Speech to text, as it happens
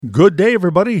Good day,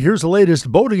 everybody. Here's the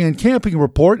latest boating and camping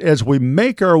report as we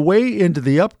make our way into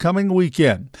the upcoming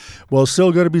weekend. Well,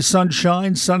 still going to be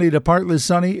sunshine, sunny to partly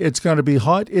sunny. It's going to be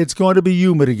hot. It's going to be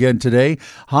humid again today,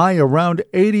 high around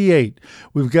 88.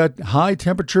 We've got high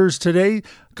temperatures today.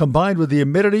 Combined with the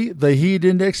humidity, the heat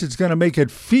index, it's going to make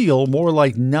it feel more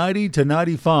like 90 to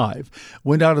 95.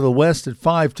 Wind out of the west at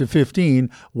 5 to 15,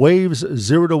 waves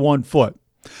 0 to 1 foot.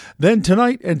 Then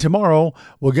tonight and tomorrow,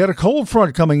 we'll get a cold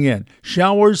front coming in.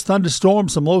 Showers,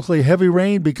 thunderstorms, some locally heavy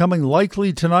rain becoming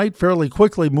likely tonight, fairly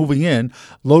quickly moving in.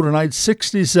 Low tonight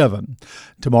 67.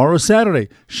 Tomorrow, Saturday,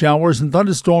 showers and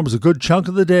thunderstorms a good chunk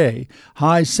of the day.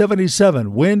 High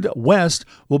 77. Wind west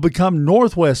will become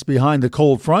northwest behind the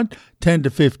cold front, 10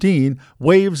 to 15.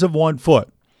 Waves of 1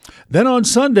 foot. Then on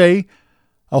Sunday,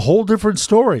 a whole different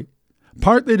story.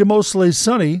 Partly to mostly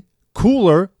sunny.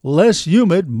 Cooler, less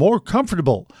humid, more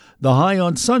comfortable. The high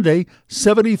on Sunday,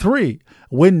 73.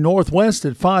 Wind northwest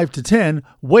at 5 to 10.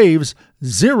 Waves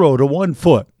 0 to 1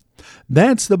 foot.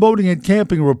 That's the Boating and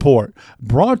Camping Report,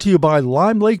 brought to you by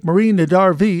Lime Lake Marine and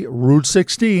RV, Route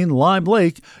 16, Lime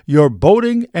Lake, your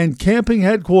boating and camping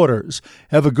headquarters.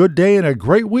 Have a good day and a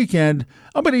great weekend.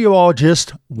 I'm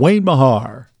meteorologist Wayne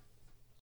Mahar.